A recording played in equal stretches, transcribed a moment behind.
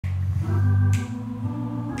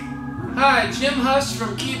Hi, Jim Huss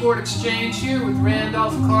from Keyboard Exchange here with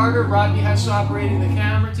Randolph Carter. Rodney Huss operating the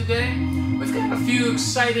camera today. We've got a few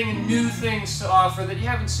exciting and new things to offer that you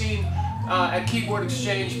haven't seen at Keyboard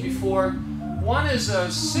Exchange before. One is a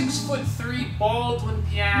 6'3" Baldwin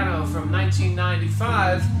piano from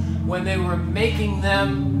 1995 when they were making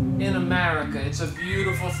them in America. It's a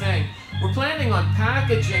beautiful thing. We're planning on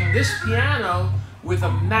packaging this piano with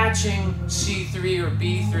a matching C3 or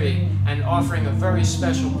B3 and offering a very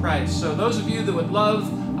special price. So those of you that would love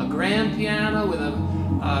a grand piano with a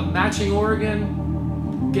matching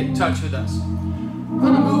organ, get in touch with us. We're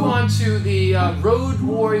going to move on to the Road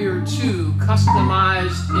Warrior 2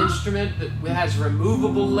 customized instrument that has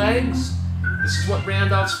removable legs. This is what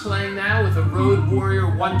Randolph's playing now with a Road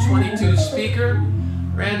Warrior 122 speaker.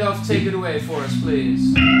 Randolph, take it away for us,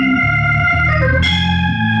 please.